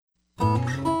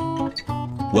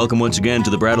Welcome once again to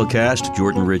the Brattlecast.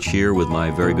 Jordan Rich here with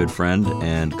my very good friend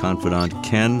and confidant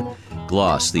Ken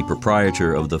Gloss, the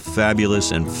proprietor of the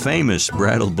fabulous and famous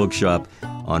Brattle Bookshop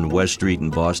on West Street in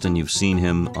Boston. You've seen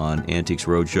him on Antiques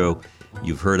Roadshow.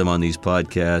 You've heard him on these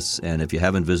podcasts. And if you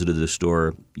haven't visited the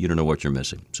store, you don't know what you're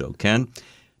missing. So, Ken,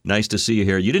 nice to see you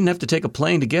here. You didn't have to take a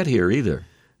plane to get here either.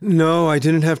 No, I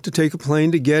didn't have to take a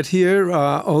plane to get here,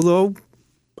 although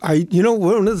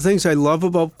one of the things I love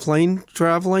about plane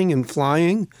traveling and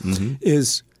flying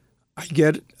is I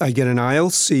get an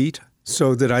aisle seat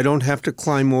so that I don't have to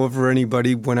climb over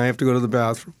anybody when I have to go to the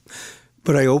bathroom.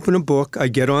 But I open a book, I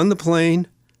get on the plane,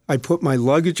 I put my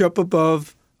luggage up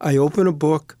above, I open a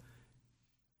book,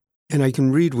 and I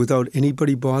can read without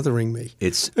anybody bothering me.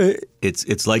 It's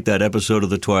like that episode of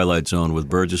The Twilight Zone with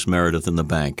Burgess Meredith in the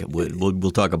bank.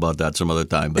 We'll talk about that some other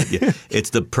time. But yeah,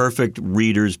 it's the perfect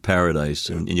reader's paradise,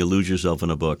 and you lose yourself in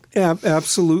a book. Yeah,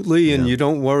 absolutely, and you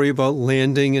don't worry about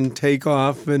landing and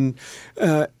takeoff.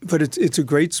 But it's a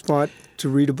great spot to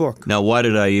read a book. Now, why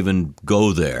did I even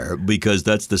go there? Because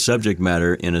that's the subject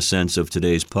matter, in a sense, of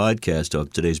today's podcast,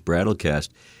 of today's Brattlecast.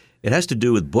 It has to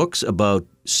do with books about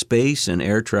space and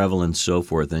air travel and so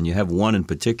forth, and you have one in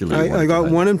particular. I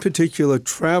got one in particular,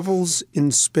 Travels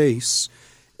in Space,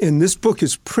 and this book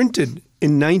is printed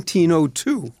in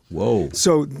 1902. Whoa.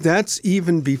 So that's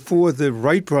even before the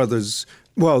Wright brothers,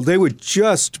 they were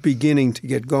just beginning to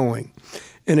get going.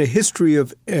 And a history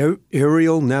of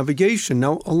aerial navigation.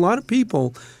 Now, a lot of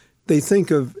people, they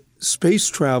think of space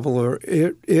travel or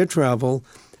air travel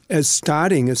as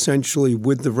starting essentially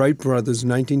with the Wright brothers in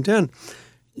 1910.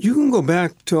 You can go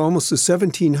back to almost the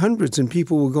 1700s and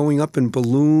people were going up in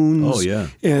balloons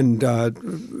and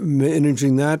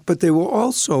managing that. But they were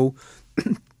also,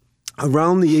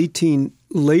 around the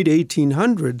late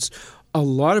 1800s, a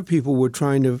lot of people were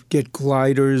trying to get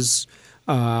gliders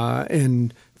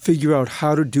and figure out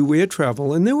how to do air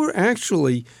travel. And there were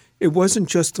actually, it wasn't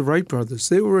just the Wright brothers.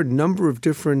 There were a number of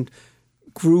different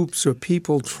groups or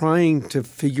people trying to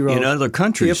figure out in other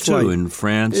countries too, in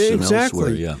France and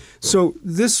elsewhere. Yeah. So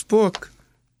this book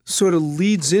sort of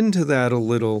leads into that a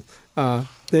little.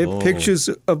 They have pictures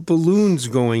of balloons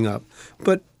going up,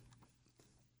 but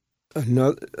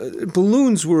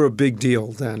balloons were a big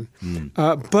deal then.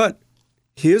 But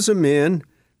here's a man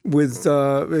with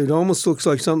it almost looks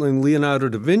like something Leonardo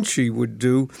da Vinci would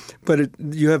do, but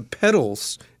you have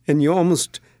pedals and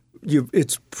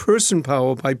it's person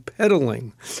power by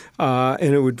pedaling,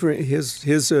 and it would bring.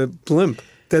 Here's a blimp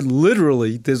that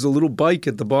literally there's a little bike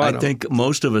at the bottom. I think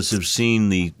most of us have seen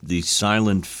the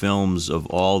silent films of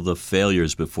all the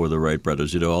failures before the Wright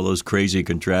brothers. All those crazy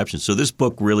contraptions. So this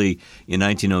book really, in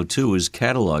 1902, is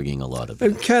cataloging a lot of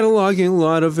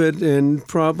it. And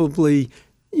probably,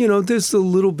 there's a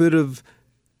little bit of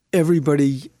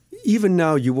everybody. Even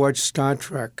now, you watch Star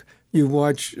Trek. You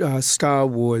watch Star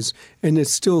Wars, and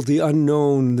it's still the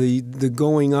unknown, the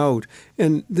going out.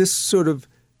 And this sort of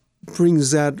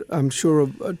brings that, I'm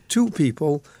sure, to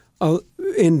people.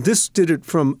 And this did it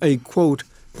from a, quote,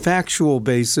 factual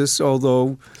basis,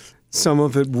 although some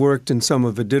of it worked and some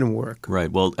of it didn't work. Right.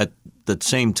 Well, at the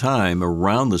same time,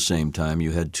 around the same time,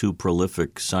 you had two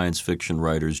prolific science fiction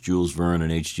writers, Jules Verne and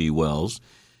H.G. Wells,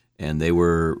 and they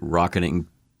were rocketing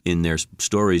in their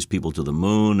stories people to the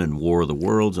moon and War of the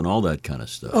Worlds and all that kind of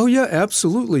stuff. Oh, yeah,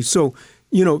 absolutely. So,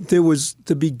 there was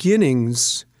the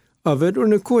beginnings of it.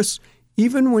 And, of course,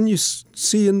 even when you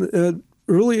see in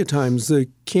earlier times the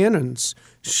cannons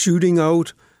shooting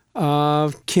out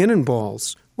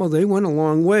cannonballs, well, they went a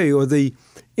long way. Or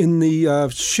in the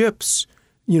ships,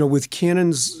 with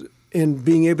cannons and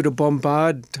being able to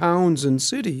bombard towns and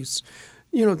cities,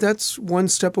 that's one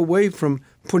step away from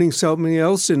putting something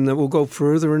else in that will go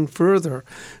further and further.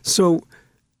 So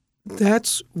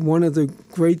that's one of the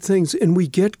great things. And we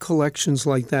get collections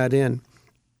like that in.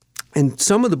 And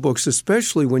some of the books,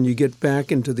 especially when you get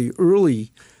back into the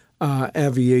early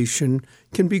aviation,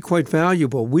 can be quite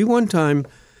valuable. We one time,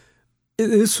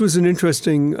 this was an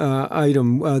interesting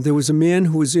item. There was a man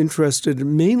who was interested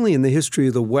mainly in the history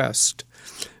of the West,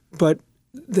 but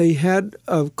they had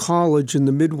a college in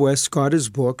the Midwest got his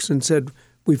books and said,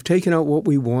 we've taken out what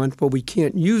we want, but we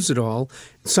can't use it all.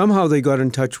 Somehow they got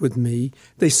in touch with me.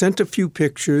 They sent a few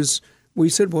pictures. We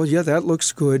said, well, yeah, that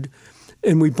looks good.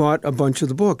 And we bought a bunch of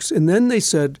the books. And then they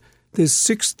said, there's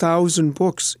 6,000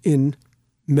 books in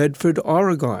Medford,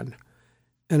 Oregon.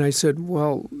 And I said,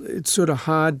 well, it's sort of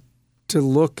hard to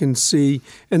look and see.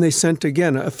 And they sent,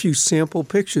 again, a few sample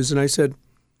pictures. And I said,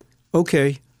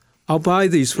 okay, I'll buy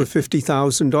these for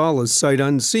 $50,000 sight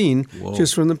unseen. Whoa.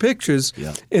 Just from the pictures.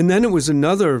 Yeah. And then it was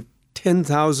another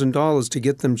 $10,000 to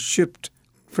get them shipped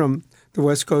from the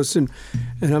West Coast, and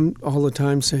I'm all the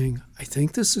time saying, I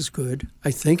think this is good.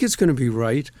 I think it's going to be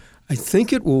right. I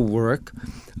think it will work.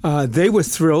 They were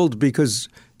thrilled because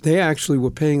they actually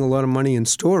were paying a lot of money in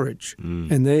storage,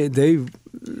 and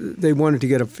they wanted to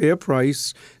get a fair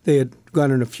price. They had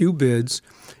gotten a few bids,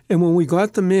 and when we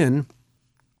got them in,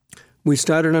 we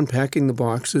started unpacking the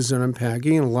boxes and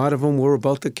unpacking, and a lot of them were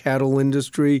about the cattle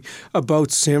industry, about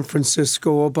San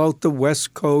Francisco, about the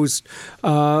West Coast,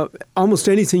 almost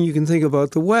anything you can think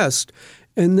about the West.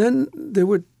 And then there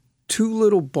were two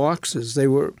little boxes. They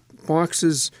were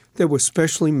boxes that were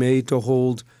specially made to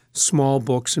hold small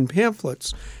books and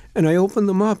pamphlets. And I opened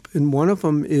them up, and one of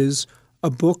them is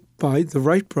a book by the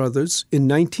Wright brothers in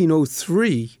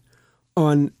 1903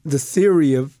 on the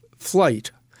theory of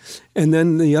flight. And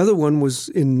then the other one was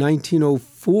in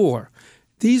 1904.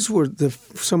 These were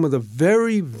some of the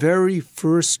very, very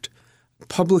first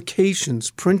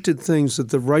publications, printed things that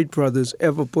the Wright brothers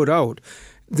ever put out.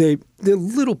 They're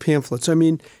little pamphlets. I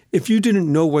mean, if you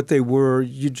didn't know what they were,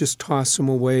 you just toss them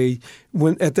away.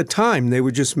 When at the time, they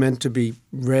were just meant to be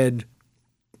read,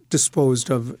 disposed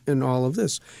of, and all of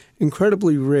this.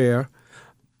 Incredibly rare.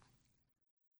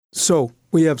 So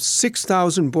we have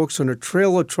 6,000 books on a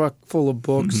trailer truck full of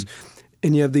books,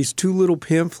 and you have these two little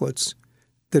pamphlets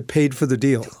that paid for the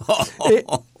deal.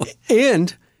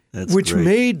 And That's which great.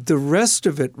 made the rest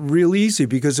of it real easy,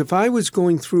 because if I was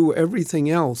going through everything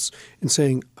else and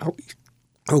saying, oh,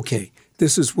 okay,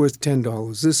 this is worth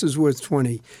 $10, this is worth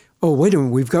 $20, oh, wait a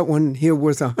minute, we've got one here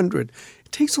worth $100.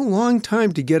 It takes a long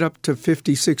time to get up to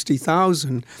 $50,000,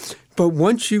 $60,000. But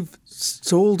once you've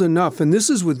sold enough, and this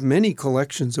is with many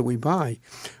collections that we buy,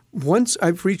 once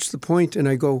I've reached the point and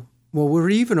I go, well, we're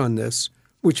even on this,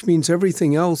 which means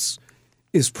everything else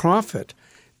is profit.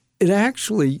 It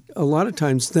actually, a lot of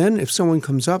times then, if someone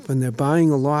comes up and they're buying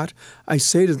a lot, I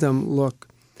say to them, look,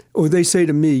 or they say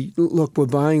to me, look, we're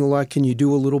buying a lot, can you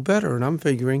do a little better? And I'm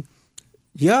figuring,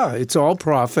 yeah, it's all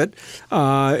profit,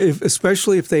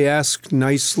 especially if they ask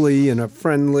nicely and are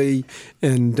friendly.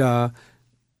 And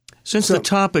since the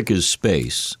topic is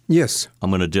space, yes, I'm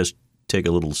going to just take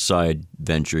a little side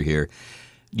venture here.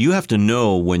 You have to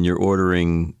know when you're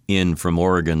ordering in from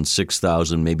Oregon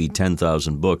 6,000, maybe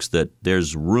 10,000 books that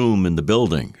there's room in the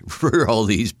building for all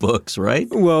these books, right?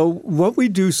 Well, what we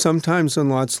do sometimes on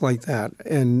lots like that,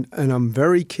 and I'm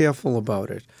very careful about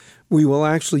it, we will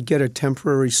actually get a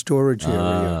temporary storage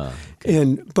area.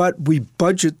 Okay. But we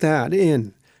budget that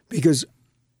in, because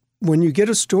when you get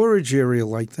a storage area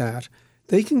like that,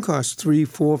 they can cost $300,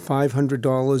 $400, $500,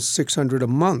 $600 a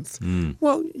month.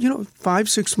 Well,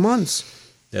 5-6 months.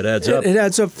 That adds up. It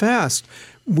adds up fast.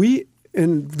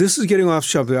 And this is getting off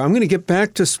subject. I'm going to get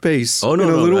back to space in a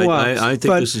little while. I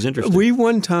think this is interesting. We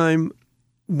one time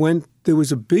there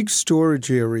was a big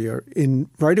storage area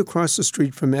right across the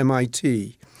street from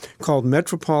MIT called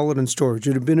Metropolitan Storage.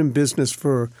 It had been in business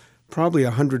for probably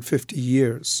 150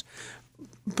 years.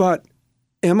 But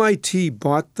MIT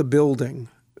bought the building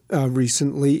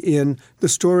recently, and the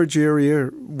storage area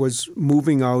was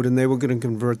moving out, and they were going to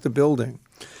convert the building.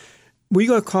 We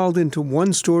got called into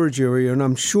one storage area, and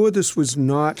I'm sure this was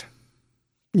not,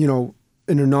 an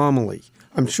anomaly.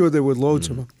 I'm sure there were loads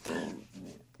of them.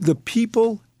 The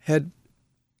people had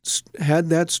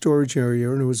that storage area,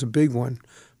 and it was a big one,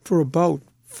 for about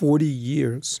 40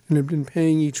 years and had been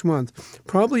paying each month.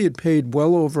 Probably had paid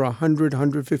well over $100,000,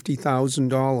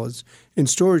 $150,000 in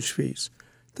storage fees.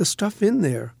 The stuff in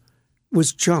there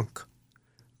was junk,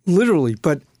 literally.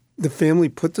 But the family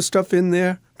put the stuff in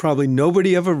there. Probably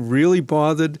nobody ever really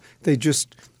bothered. They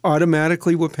just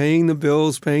automatically were paying the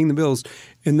bills.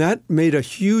 And that made a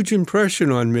huge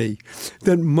impression on me,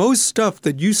 that most stuff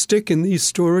that you stick in these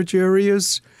storage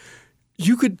areas,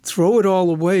 you could throw it all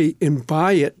away and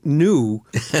buy it new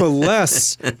for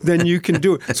less than you can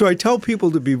do it. So I tell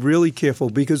people to be really careful,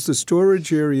 because the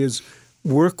storage areas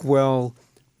work well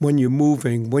when you're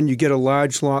moving, when you get a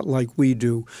large lot like we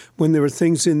do, when there are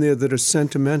things in there that are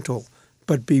sentimental.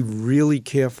 But be really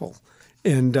careful.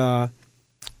 And I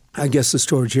guess the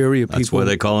storage area people... That's why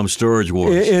they call them storage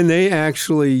wars. And they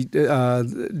actually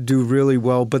do really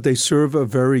well, but they serve a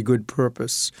very good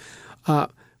purpose. But,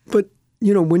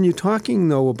 when you're talking,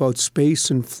 though, about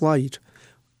space and flight,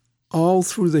 all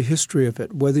through the history of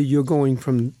it, whether you're going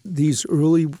from these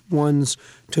early ones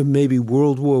to maybe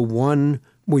World War I,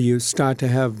 where you start to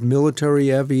have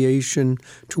military aviation,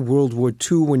 to World War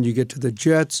II when you get to the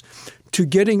jets, to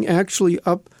getting actually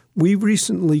up. We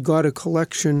recently got a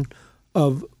collection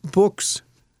of books,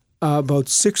 about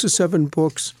 6 or 7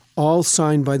 books, all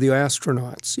signed by the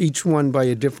astronauts, each one by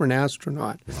a different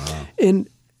astronaut. Wow. And,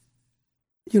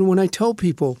 when I tell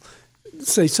people,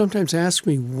 sometimes ask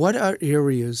me, what are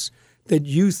areas that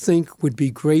you think would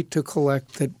be great to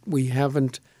collect that we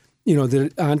haven't,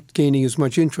 that aren't gaining as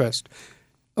much interest?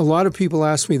 A lot of people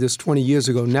asked me this 20 years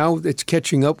ago. Now it's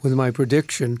catching up with my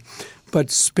prediction.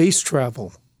 But space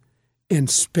travel and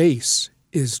space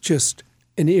is just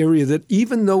an area that,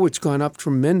 even though it's gone up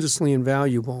tremendously in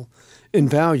value,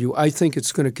 I think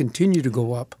it's going to continue to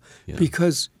go up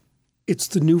because it's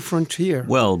the new frontier.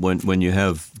 Well, when you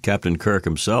have Captain Kirk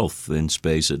himself in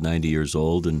space at 90 years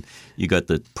old, and you got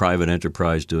the private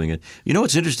enterprise doing it. You know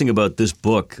what's interesting about this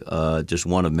book, just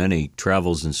one of many,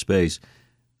 Travels in Space,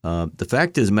 the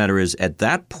fact of the matter is, at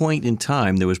that point in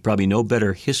time, there was probably no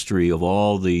better history of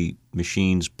all the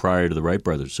machines prior to the Wright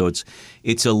brothers. So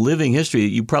it's a living history.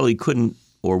 You probably couldn't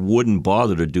or wouldn't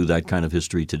bother to do that kind of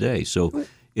history today. So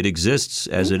it exists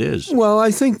as it is. Well,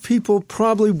 I think people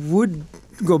probably would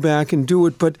go back and do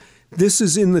it, but this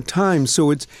is in the time.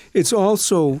 So it's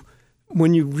also,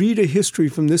 when you read a history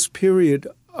from this period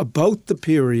about the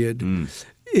period,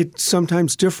 it's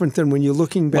sometimes different than when you're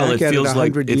looking back at it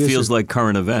 100 years ago. It feels like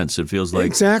current events. It feels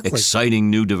like exciting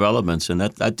new developments, and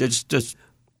that just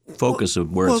focus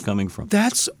of where it's coming from.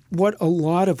 That's what a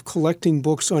lot of collecting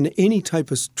books on any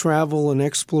type of travel and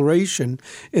exploration,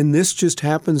 and this just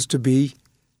happens to be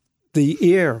the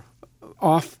air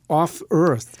off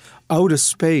Earth, out of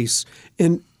space.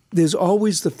 And there's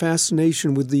always the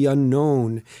fascination with the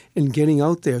unknown and getting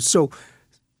out there. So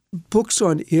books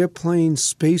on airplanes,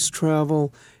 space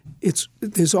travel,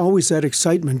 there's always that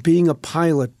excitement, being a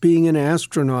pilot, being an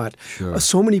astronaut. Sure.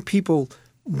 So many people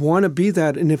want to be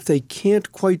that, and if they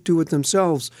can't quite do it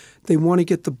themselves, they want to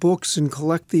get the books and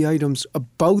collect the items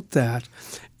about that.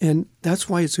 And that's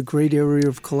why it's a great area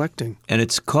of collecting. And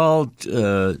it's called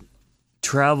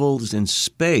Travels in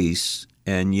Space,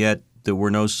 and yet there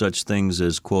were no such things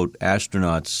as, quote,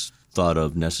 astronauts thought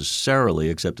of necessarily,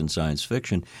 except in science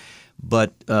fiction.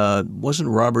 But wasn't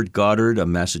Robert Goddard, a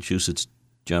Massachusetts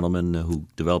gentleman who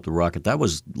developed a rocket? That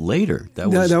was later. That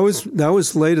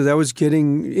was later. That was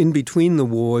getting in between the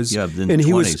wars. Yeah, in the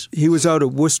 20s. He was out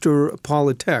at Worcester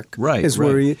Polytech.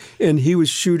 Right. And he was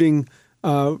shooting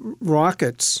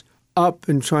rockets up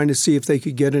and trying to see if they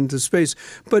could get into space.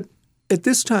 But at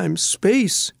this time,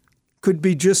 space could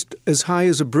be just as high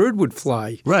as a bird would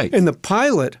fly. Right. And the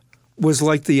pilot was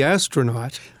like the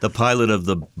astronaut. The pilot of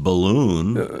the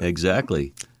balloon,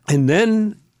 exactly. And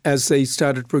then as they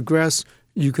started to progress,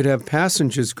 you could have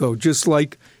passengers go, just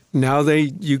like now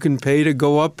you can pay to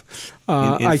go up.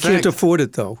 I can't afford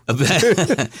it, though.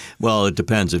 Well, it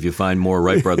depends if you find more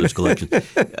Wright Brothers collections.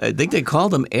 I think they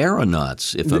called them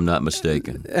aeronauts, if I'm not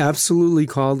mistaken. Absolutely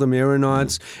called them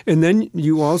aeronauts. And then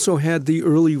you also had the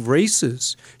early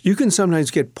races. You can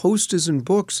sometimes get posters and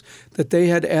books that they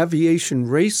had aviation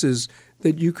races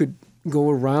that you could go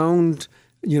around,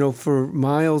 for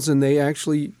miles, and they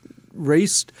actually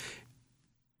raced.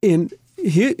 And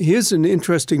here's an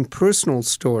interesting personal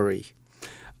story.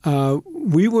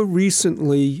 We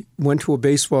went to a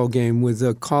baseball game with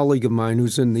a colleague of mine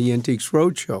who's in the Antiques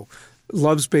Roadshow,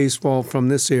 loves baseball from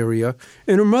this area,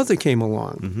 and her mother came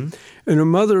along. Mm-hmm. And her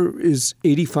mother is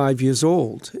 85 years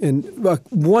old and a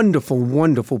wonderful,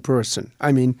 wonderful person.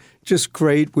 I mean, just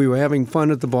great. We were having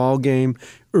fun at the ball game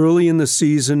early in the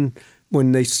season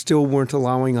when they still weren't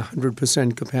allowing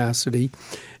 100% capacity.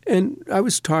 And I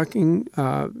was talking,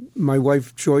 my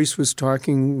wife Joyce was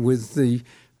talking with the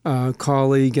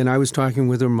colleague, and I was talking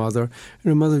with her mother. And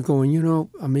her mother going,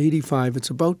 I'm 85. It's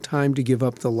about time to give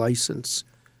up the license.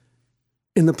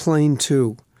 In the plane,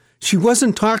 too. She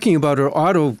wasn't talking about her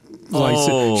auto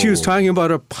license. She was talking about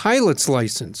her pilot's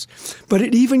license. But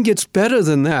it even gets better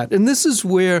than that. And this is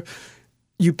where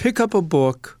you pick up a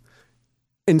book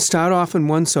and start off in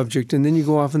one subject, and then you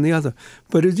go off in the other.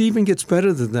 But it even gets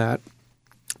better than that.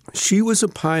 She was a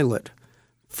pilot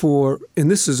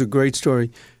and this is a great story,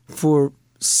 for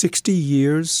 60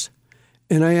 years.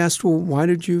 And I asked, well, why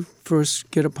did you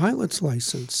first get a pilot's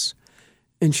license?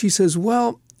 And she says,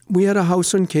 well, we had a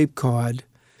house on Cape Cod,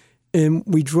 and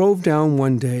we drove down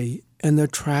one day, and the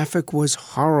traffic was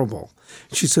horrible.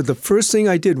 She said, the first thing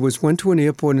I did was went to an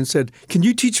airport and said, can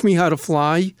you teach me how to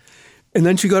fly? And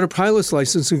then she got a pilot's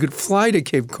license and could fly to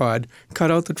Cape Cod,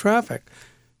 cut out the traffic.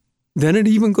 Then it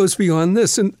even goes beyond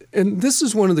this. And this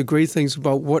is one of the great things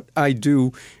about what I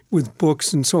do with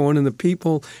books and so on, and the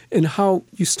people, and how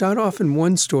you start off in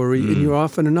one story and you're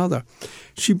off in another.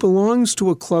 She belongs to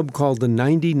a club called the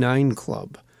 99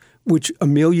 Club, which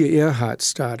Amelia Earhart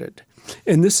started.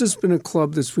 And this has been a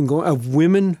club that's been going of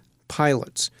women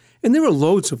pilots. And there are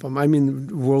loads of them. I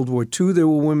mean, World War II, there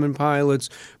were women pilots.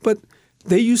 But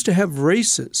they used to have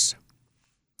races.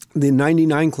 The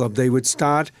 99 Club, they would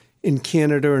start in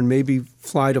Canada and maybe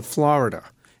fly to Florida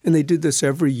And they did this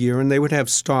every year, and they would have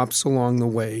stops along the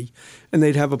way, and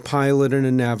they'd have a pilot and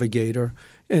a navigator.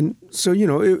 And so,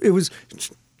 it was,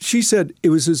 she said it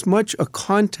was as much a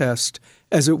contest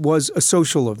as it was a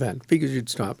social event because you'd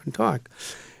stop and talk.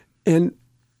 And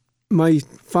my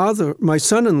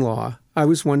son-in-law, I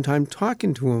was one time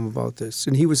talking to him about this,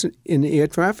 and he was in air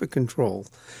traffic control.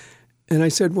 And I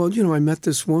said, well, I met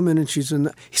this woman, and she's in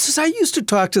he says, I used to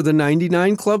talk to the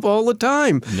 99 Club all the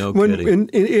time. No kidding. In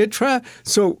air traffic.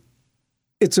 So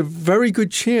it's a very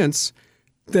good chance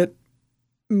that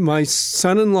my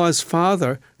son-in-law's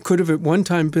father could have at one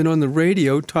time been on the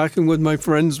radio talking with my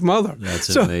friend's mother.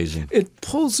 That's amazing. It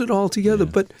pulls it all together.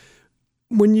 Yeah. But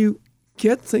when you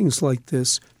get things like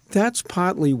this, that's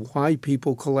partly why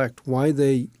people collect, why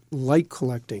they like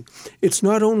collecting. It's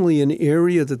not only an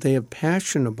area that they have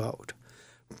passion about,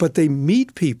 but they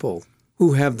meet people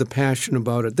who have the passion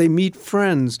about it. They meet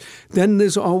friends. Then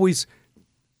there's always,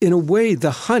 in a way,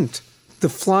 the hunt, the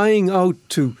flying out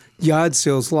to yard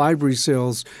sales, library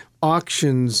sales,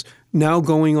 auctions, now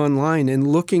going online and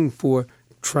looking for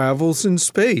Travels in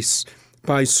Space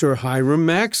by Sir Hiram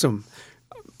Maxim.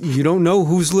 You don't know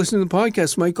who's listening to the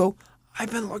podcast might go, I've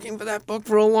been looking for that book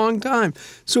for a long time.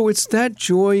 So it's that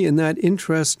joy and that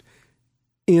interest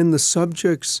in the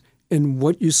subjects and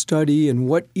what you study and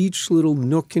what each little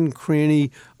nook and cranny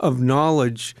of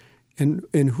knowledge and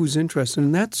who's interested.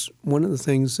 And that's one of the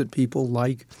things that people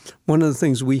like, one of the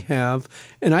things we have.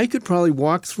 And I could probably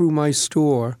walk through my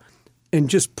store and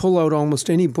just pull out almost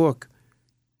any book,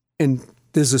 and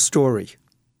there's a story.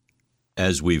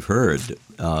 As we've heard,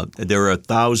 there are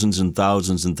thousands and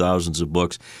thousands and thousands of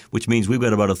books, which means we've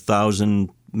got about 1,000,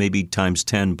 maybe times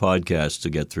 10 podcasts to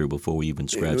get through before we even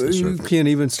scratch the surface. You can't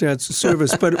even scratch the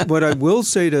surface. But what I will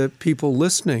say to people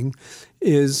listening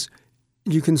is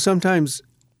you can sometimes,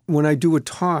 when I do a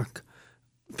talk,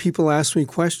 people ask me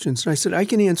questions. And I said, I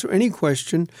can answer any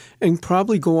question and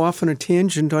probably go off on a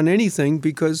tangent on anything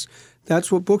because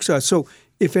that's what books are. So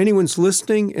if anyone's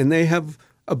listening and they have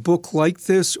a book like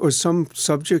this or some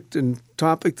subject and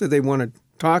topic that they want to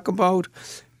talk about,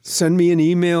 send me an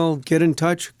email, get in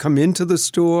touch, come into the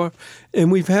store.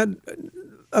 And we've had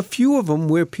a few of them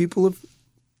where people have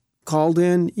called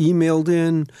in, emailed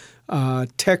in,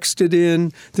 texted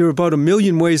in. There are about 1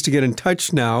 million ways to get in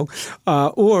touch now,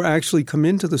 or actually come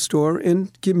into the store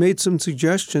and made some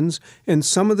suggestions. And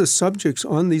some of the subjects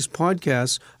on these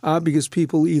podcasts are because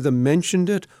people either mentioned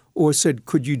it or said,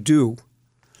 could you do?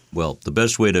 Well, the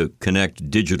best way to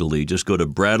connect digitally, just go to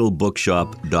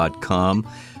brattlebookshop.com,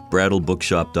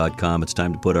 brattlebookshop.com. It's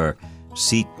time to put our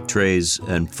seat trays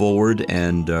and forward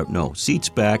and, seats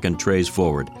back and trays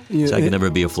forward. Yeah, so I can never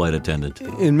be a flight attendant.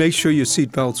 And make sure your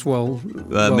seatbelt's well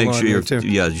make sure your too.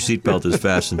 seatbelt is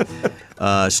fastened.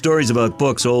 Stories about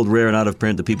books, old, rare, and out of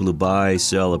print, the people who buy,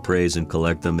 sell, appraise, and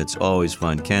collect them. It's always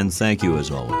fun. Ken, thank you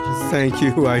as always. Thank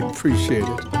you. I appreciate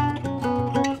it.